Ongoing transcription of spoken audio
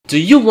Do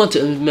you want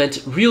to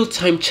implement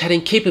real-time chatting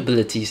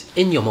capabilities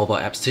in your mobile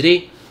apps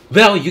today?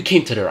 Well, you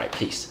came to the right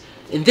place.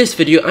 In this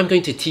video, I'm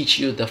going to teach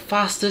you the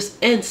fastest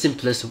and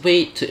simplest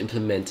way to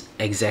implement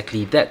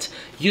exactly that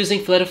using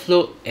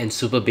FlutterFlow and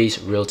Supabase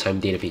real-time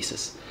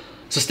databases.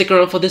 So stick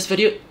around for this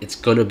video, it's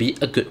gonna be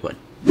a good one.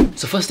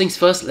 So first things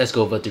first, let's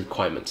go over the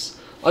requirements.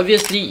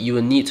 Obviously, you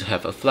will need to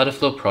have a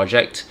FlutterFlow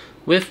project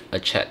with a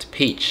chat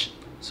page.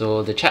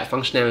 So the chat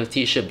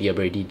functionality should be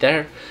already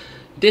there.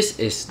 This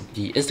is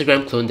the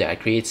Instagram clone that I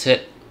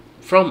created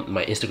from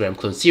my Instagram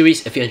clone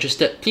series. If you're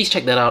interested, please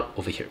check that out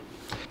over here.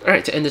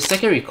 Alright, and the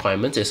second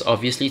requirement is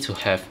obviously to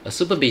have a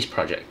Supabase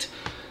project.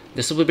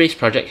 The Supabase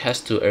project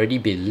has to already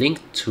be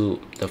linked to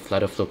the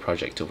FlutterFlow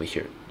project over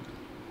here.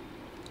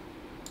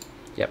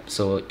 Yep,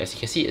 so as you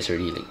can see, it's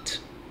already linked.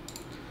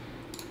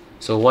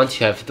 So once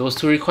you have those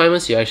two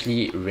requirements, you're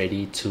actually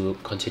ready to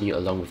continue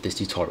along with this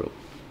tutorial.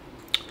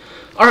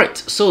 Alright,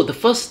 so the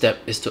first step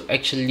is to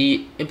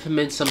actually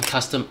implement some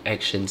custom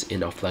actions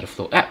in our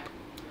FlutterFlow app.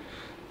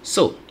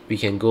 So we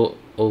can go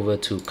over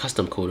to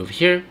custom code over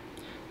here,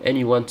 and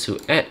you want to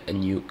add a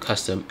new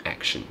custom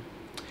action.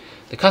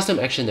 The custom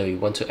action that we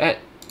want to add,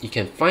 you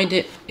can find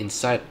it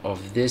inside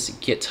of this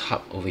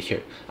GitHub over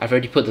here. I've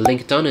already put the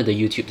link down in the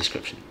YouTube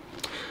description.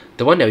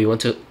 The one that we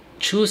want to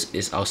choose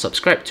is our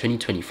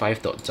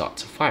subscribe2025.dot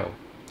file.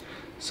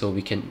 So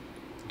we can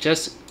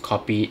just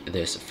copy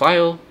this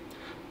file,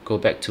 go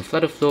back to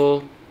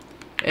FlutterFlow,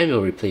 and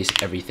we'll replace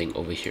everything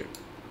over here.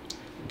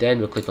 Then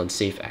we'll click on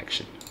Save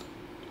Action.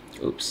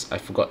 Oops, I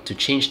forgot to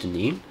change the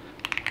name.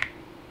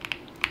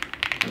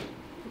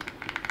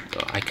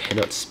 Oh, I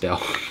cannot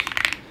spell.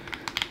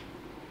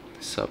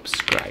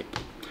 Subscribe.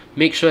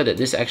 Make sure that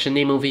this action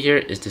name over here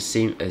is the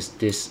same as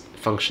this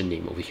function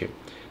name over here.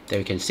 Then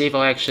we can save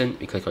our action,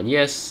 we click on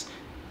yes,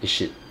 it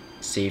should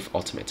save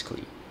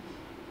automatically.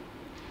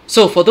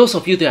 So for those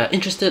of you that are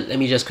interested, let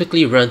me just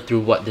quickly run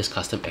through what this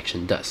custom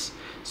action does.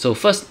 So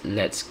first,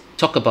 let's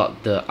talk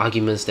about the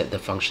arguments that the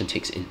function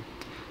takes in.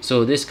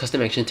 So this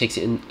custom action takes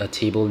in a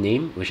table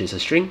name, which is a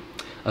string,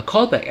 a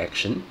callback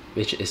action,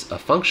 which is a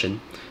function,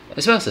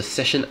 as well as a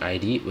session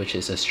ID, which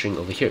is a string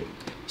over here.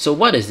 So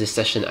what is this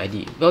session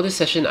ID? Well, this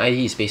session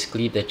ID is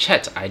basically the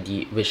chat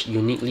ID, which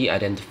uniquely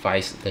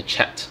identifies the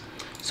chat.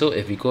 So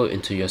if we go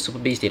into your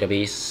Supabase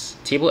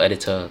database table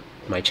editor,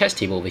 my chats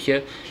table over here,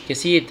 you can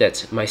see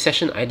that my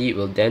session ID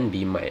will then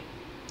be my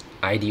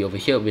ID over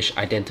here, which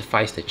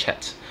identifies the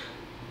chat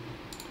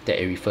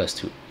that it refers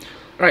to.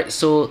 Alright,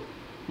 so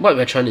what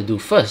we're trying to do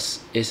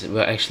first is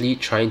we're actually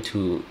trying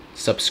to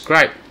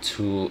subscribe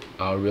to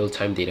our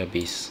real-time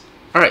database.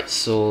 Alright,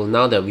 so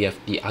now that we have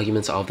the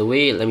arguments out of the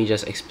way, let me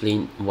just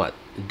explain what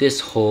this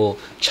whole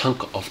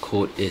chunk of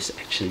code is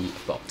actually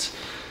about.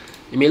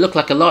 It may look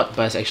like a lot,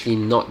 but it's actually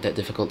not that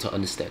difficult to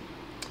understand.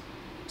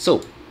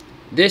 So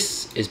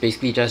this is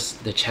basically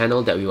just the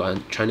channel that we are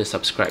trying to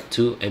subscribe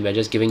to, and we're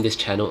just giving this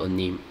channel a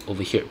name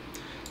over here.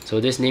 So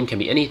this name can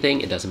be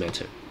anything, it doesn't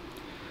matter.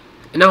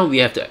 And now we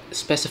have to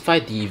specify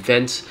the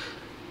events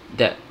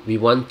that we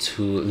want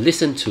to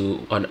listen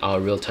to on our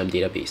real-time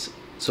database.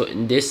 So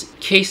in this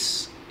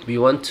case, we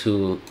want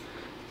to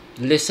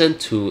listen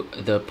to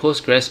the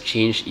Postgres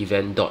change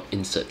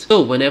event.insert.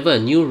 So whenever a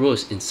new row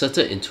is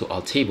inserted into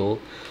our table,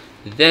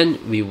 then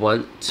we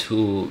want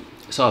to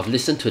sort of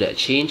listen to that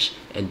change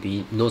and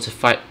be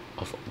notified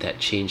of that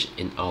change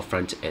in our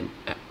front-end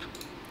app.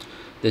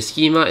 The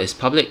schema is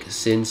public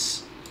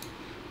since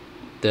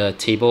the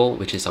table,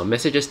 which is our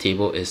messages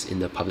table, is in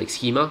the public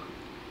schema.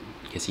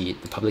 You can see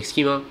the public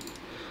schema.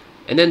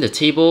 And then the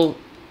table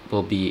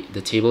will be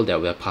the table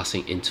that we're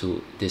passing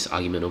into this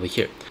argument over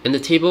here. And the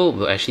table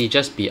will actually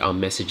just be our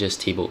messages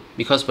table,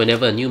 because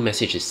whenever a new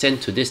message is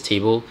sent to this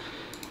table,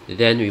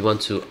 then we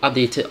want to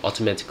update it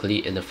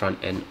automatically in the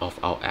front end of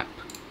our app.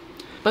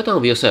 But now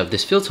we also have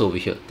this filter over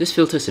here. This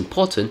filter is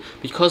important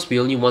because we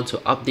only want to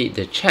update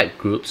the chat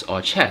groups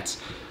or chats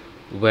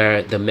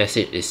where the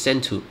message is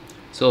sent to.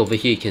 So over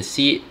here you can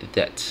see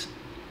that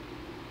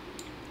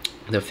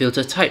the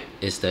filter type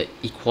is the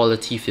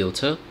equality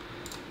filter.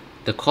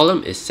 The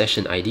column is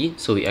session ID,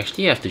 so we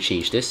actually have to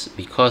change this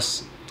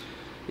because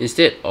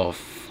instead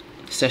of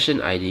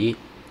session ID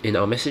in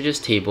our messages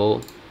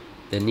table,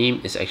 the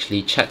name is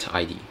actually chat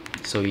ID.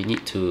 So we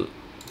need to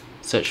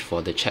search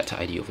for the chat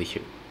ID over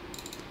here.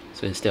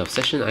 So instead of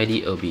session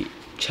ID, it will be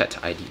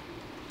chat ID.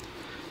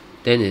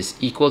 Then it's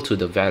equal to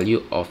the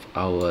value of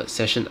our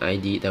session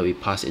ID that we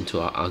pass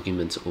into our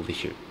arguments over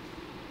here.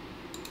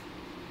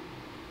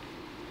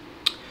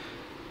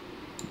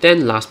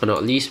 Then last but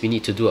not least, we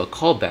need to do a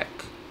callback,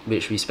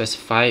 which we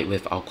specify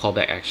with our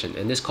callback action.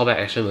 And this callback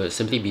action will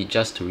simply be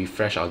just to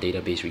refresh our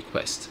database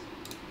request.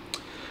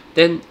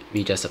 Then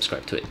we just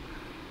subscribe to it.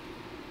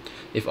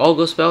 If all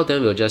goes well,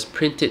 then we'll just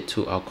print it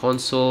to our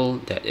console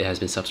that it has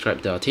been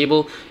subscribed to our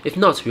table. If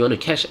not, we want to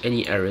catch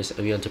any errors and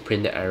we want to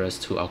print the errors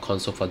to our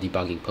console for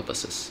debugging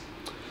purposes.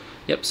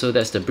 Yep, so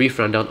that's the brief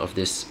rundown of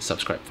this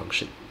subscribe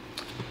function.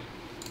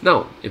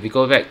 Now, if we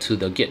go back to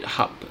the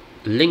GitHub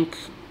link,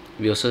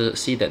 we also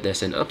see that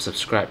there's an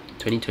upsubscribe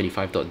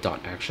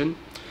 2025.dot action.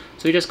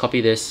 So we just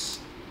copy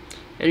this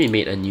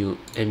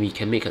and we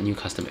can make a new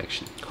custom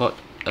action called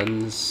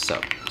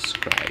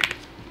unsubscribe.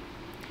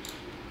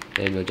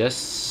 Then we'll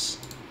just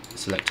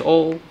select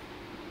all.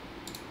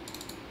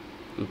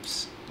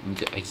 Oops, need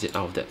to exit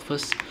out of that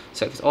first.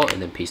 Select all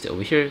and then paste it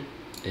over here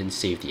and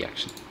save the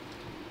action.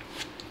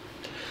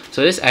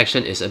 So this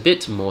action is a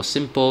bit more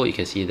simple. You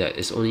can see that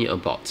it's only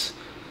about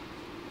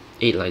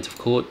 8 lines of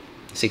code,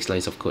 6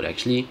 lines of code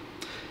actually.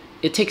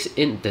 It takes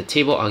in the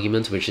table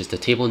argument, which is the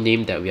table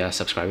name that we are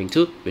subscribing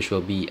to, which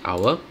will be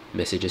our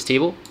messages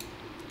table.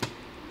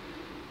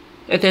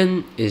 And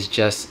then is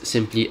just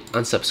simply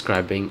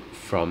unsubscribing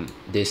from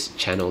this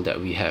channel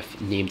that we have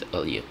named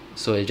earlier.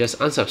 So it just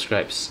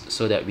unsubscribes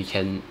so that we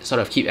can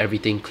sort of keep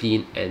everything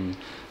clean and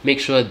make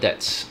sure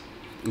that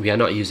we are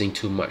not using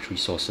too much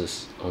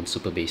resources on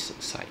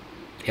Supabase side.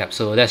 Yep,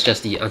 so that's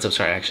just the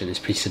unsubscribe action. It's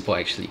pretty simple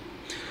actually.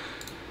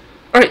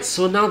 Alright,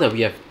 so now that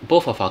we have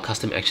both of our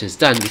custom actions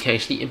done, we can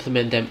actually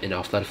implement them in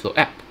our FlutterFlow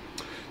app.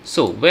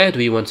 So where do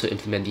we want to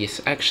implement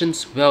these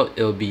actions? Well,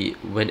 it'll be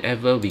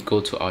whenever we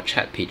go to our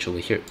chat page over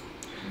here.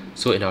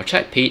 So in our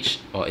chat page,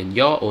 or in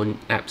your own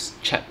app's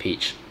chat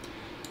page,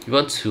 we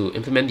want to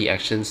implement the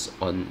actions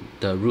on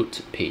the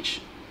root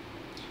page.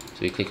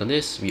 So we click on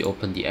this, we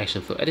open the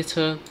action flow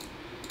editor.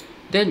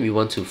 Then we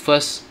want to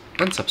first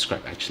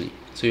unsubscribe actually.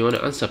 So we want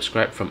to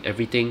unsubscribe from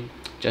everything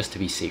just to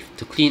be safe,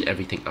 to clean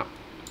everything up.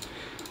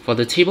 For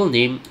the table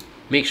name,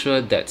 make sure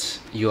that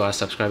you are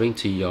subscribing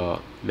to your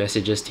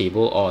messages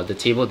table, or the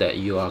table that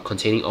you are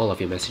containing all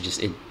of your messages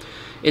in.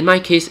 In my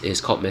case,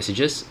 it's called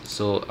messages,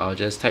 so I'll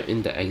just type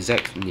in the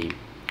exact name,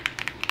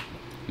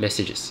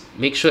 messages.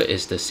 Make sure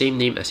it's the same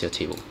name as your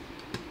table.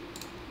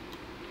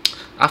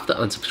 After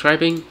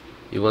unsubscribing,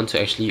 you want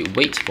to actually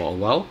wait for a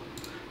while.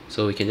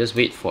 So we can just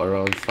wait for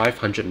around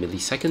 500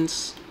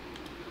 milliseconds.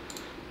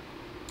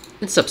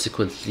 And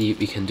subsequently,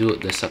 we can do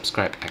the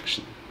subscribe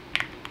action.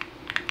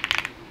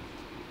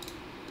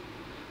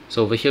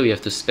 So over here, we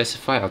have to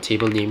specify our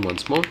table name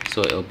once more.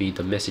 So it'll be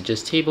the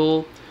messages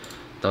table.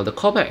 Now the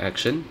callback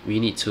action, we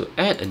need to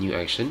add a new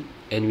action,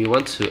 and we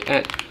want to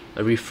add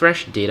a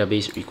refresh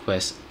database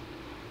request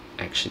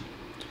action.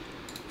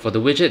 For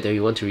the widget that we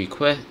want to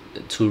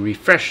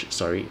refresh,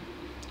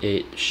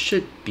 it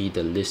should be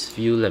the list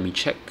view. Let me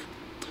check.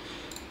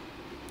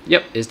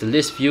 Yep, it's the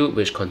list view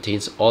which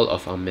contains all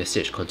of our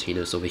message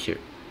containers over here.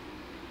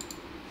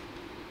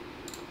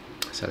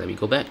 So let me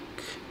go back.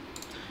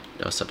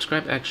 Now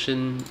subscribe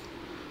action,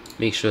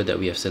 make sure that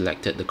we have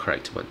selected the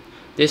correct one.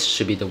 This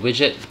should be the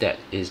widget that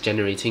is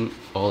generating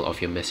all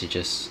of your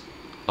messages,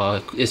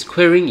 or is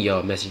querying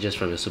your messages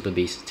from your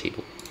Supabase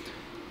table.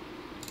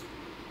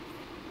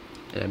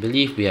 And I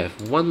believe we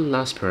have one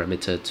last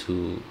parameter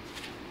to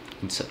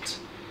insert.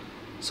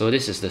 So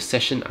this is the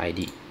session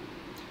ID,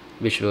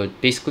 which will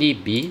basically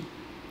be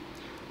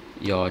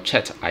your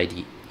chat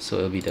ID. So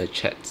it'll be the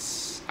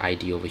chat's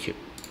ID over here.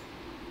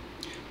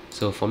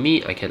 So for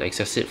me, I can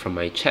access it from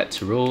my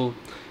chat row,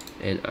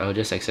 and I'll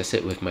just access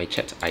it with my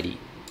chat ID.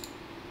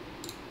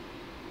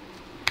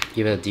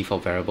 Give it a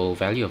default variable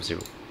value of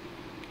 0,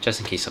 just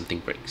in case something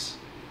breaks.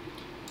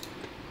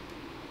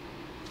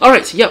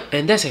 Alright, yep,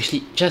 and that's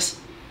actually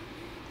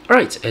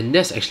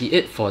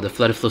it for the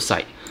FlutterFlow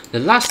side. The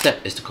last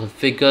step is to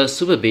configure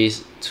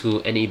Supabase to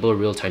enable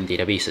real-time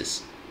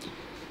databases.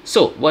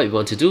 So what we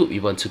want to do, we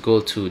want to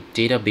go to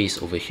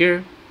database over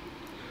here.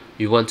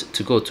 We want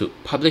to go to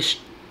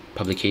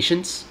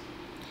publications,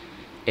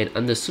 and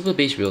under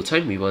Supabase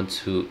Realtime, we want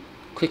to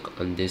click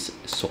on this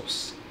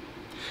source.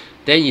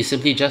 Then you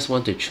simply just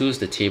want to choose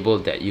the table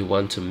that you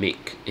want to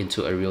make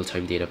into a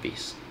real-time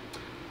database.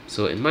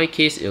 So in my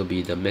case, it'll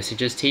be the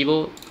messages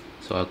table.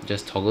 So I'll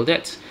just toggle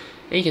that,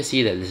 and you can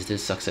see that this is the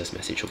success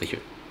message over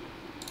here.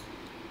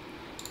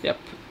 Yep.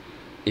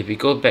 If we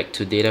go back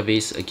to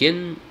database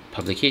again,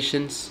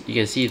 publications, you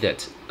can see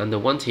that under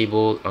one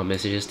table, our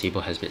messages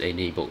table has been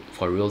enabled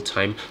for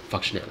real-time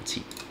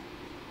functionality.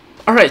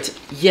 Alright,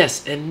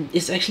 yes, and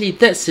it's actually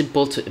that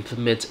simple to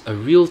implement a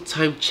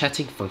real-time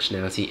chatting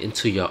functionality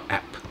into your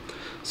app.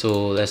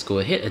 So let's go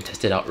ahead and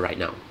test it out right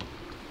now.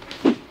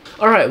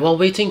 Alright, while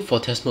waiting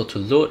for test mode to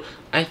load,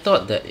 I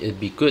thought that it'd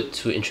be good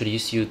to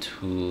introduce you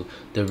to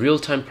the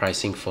real-time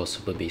pricing for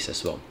Supabase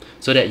as well,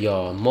 so that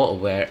you're more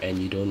aware and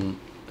you don't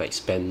like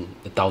spend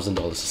 $1,000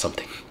 or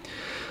something.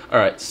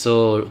 Alright,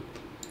 so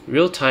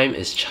real-time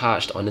is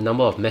charged on the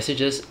number of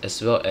messages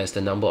as well as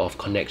the number of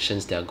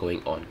connections that are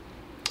going on.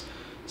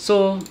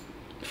 So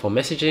for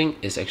messaging,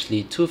 it's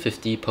actually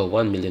 $250 per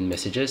 1 million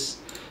messages,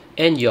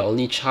 and you're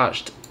only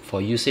charged for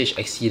usage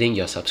exceeding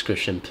your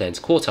subscription plan's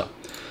quota.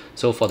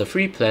 So for the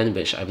free plan,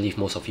 which I believe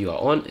most of you are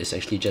on, is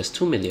actually just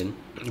 2 million,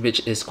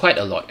 which is quite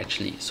a lot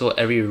actually. So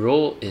every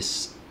row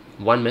is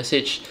 1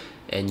 message,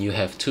 and you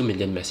have 2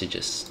 million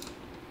messages.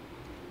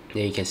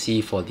 And you can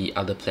see for the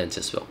other plans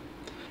as well.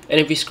 And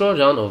if we scroll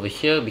down over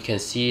here, we can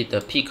see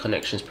the peak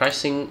connections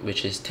pricing,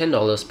 which is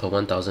 $10 per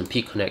 1,000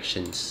 peak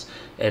connections.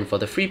 And for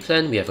the free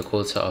plan, we have a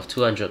quota of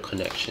 200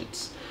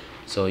 connections.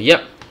 So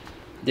yep,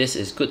 this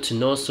is good to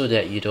know so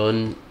that you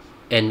don't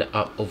end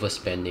up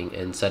overspending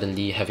and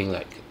suddenly having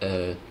like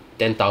a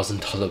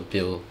 $10,000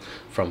 bill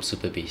from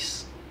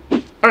Supabase.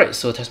 Alright,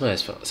 so Tesma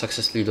has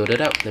successfully loaded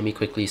up. Let me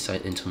quickly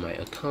sign into my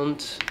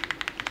account.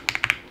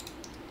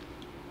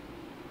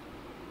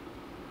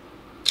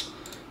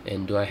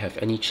 And do I have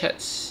any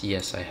chats?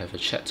 Yes, I have a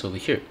chat over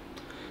here.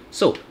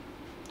 So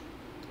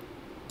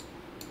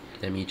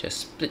let me just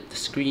split the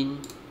screen.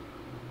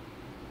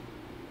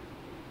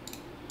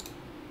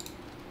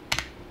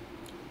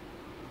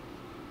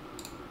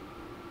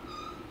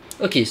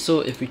 Okay,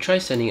 so if we try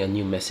sending a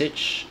new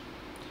message,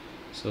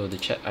 so the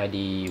chat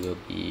ID will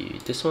be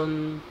this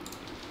one.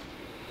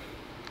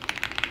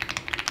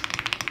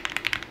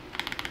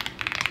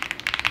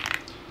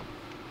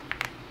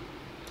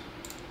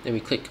 Then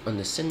we click on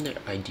the sender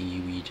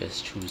ID, we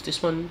just choose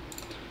this one.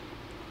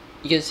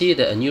 You can see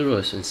that a new row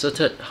is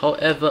inserted,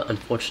 however,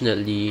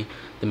 unfortunately,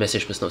 the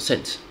message was not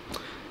sent.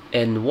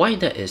 And why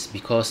that is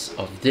because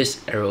of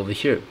this error over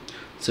here.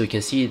 So you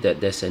can see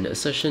that there's an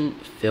assertion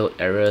failed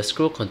error,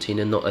 scroll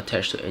container not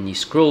attached to any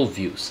scroll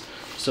views.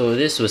 So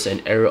this was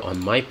an error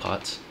on my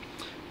part.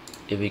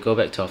 If we go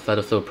back to our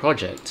FlutterFlow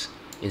project,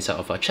 inside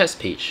of our chats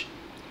page,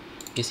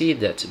 you see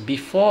that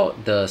before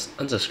the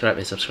unsubscribe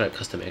and subscribe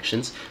custom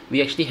actions,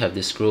 we actually have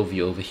this scroll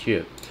view over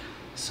here.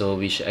 So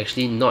we should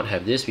actually not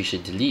have this, we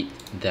should delete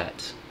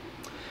that.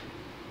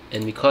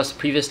 And because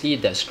previously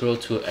that scroll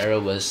to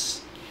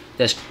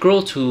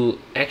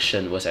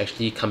action was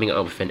actually coming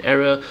out with an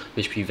error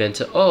which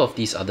prevented all of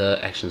these other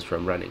actions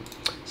from running.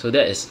 So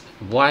that is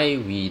why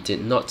we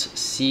did not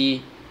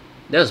see,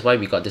 that is why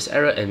we got this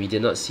error and we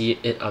did not see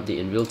it update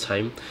in real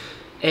time.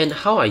 And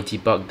how I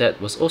debugged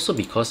that was also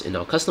because in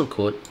our custom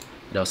code,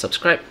 in our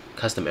subscribe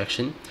custom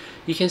action,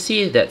 you can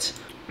see that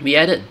we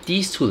added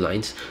these two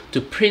lines to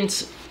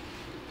print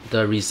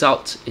the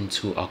result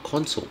into our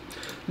console.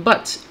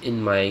 But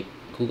in my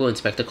Google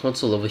Inspector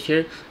console over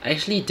here, I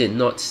actually did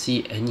not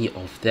see any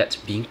of that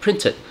being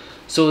printed.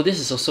 So this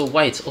is also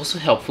why it's also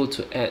helpful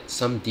to add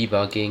some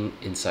debugging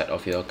inside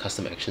of your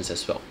custom actions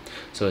as well.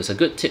 So it's a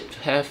good tip to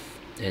have,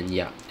 and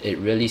yeah, it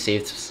really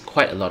saves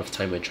quite a lot of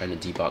time when trying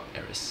to debug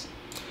errors.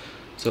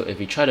 So if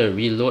we try to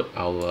reload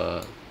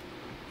our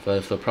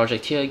FlutterFlow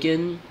project here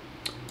again,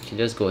 you can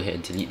just go ahead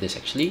and delete this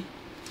actually.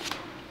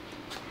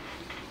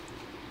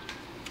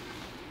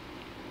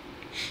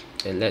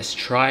 And let's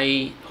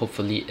try,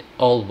 hopefully it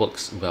all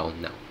works well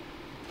now.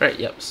 Alright,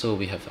 yep, so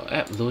we have our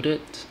app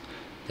loaded.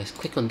 Let's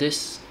click on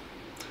this.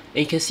 And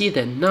you can see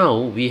that now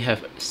we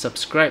have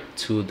subscribed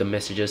to the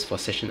messages for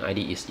session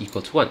ID is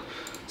equal to 1.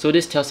 So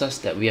this tells us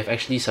that we have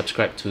actually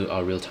subscribed to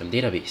our real-time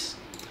database.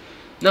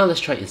 Now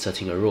let's try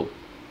inserting a row.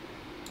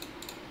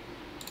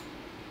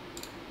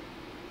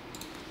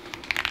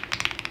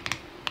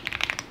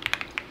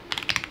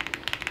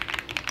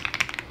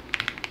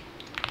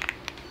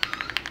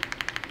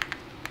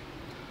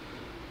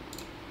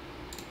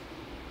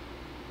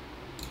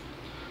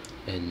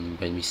 And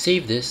when we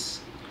save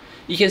this,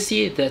 you can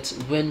see that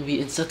when we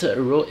inserted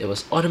a row, it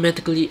was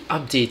automatically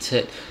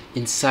updated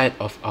inside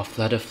of our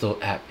FlutterFlow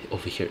app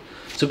over here.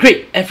 So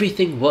great,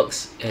 everything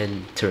works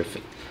and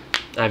terrific.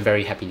 I'm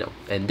very happy now,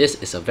 and this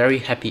is a very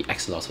happy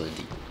axolotl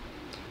indeed.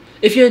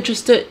 If you're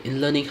interested in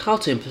learning how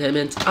to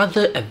implement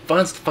other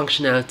advanced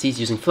functionalities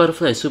using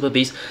FlutterFlow and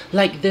Supabase,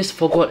 like this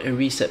forgot and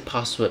reset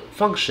password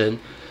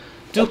function,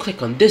 do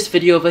click on this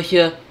video over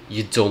here.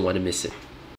 You don't want to miss it.